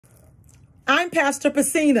I'm Pastor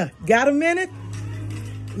Pacina. Got a minute?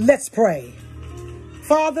 Let's pray.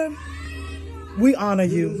 Father, we honor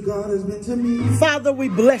you. Father, we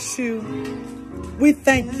bless you. We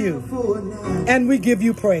thank you. And we give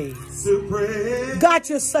you praise. God,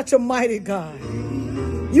 you're such a mighty God.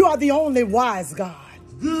 You are the only wise God.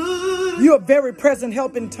 You are very present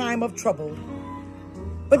help in time of trouble.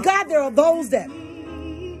 But God, there are those that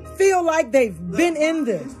feel like they've been in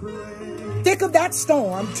the thick of that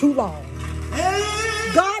storm too long.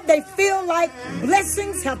 God, they feel like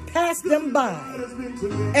blessings have passed them by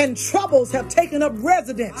and troubles have taken up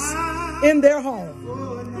residence in their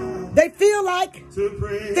home. They feel like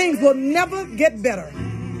things will never get better.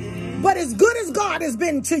 But as good as God has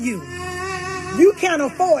been to you, you can't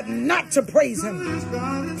afford not to praise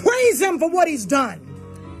him. Praise him for what he's done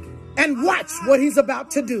and watch what he's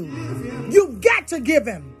about to do. You've got to give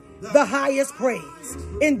him the highest praise.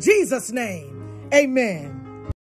 In Jesus' name, amen.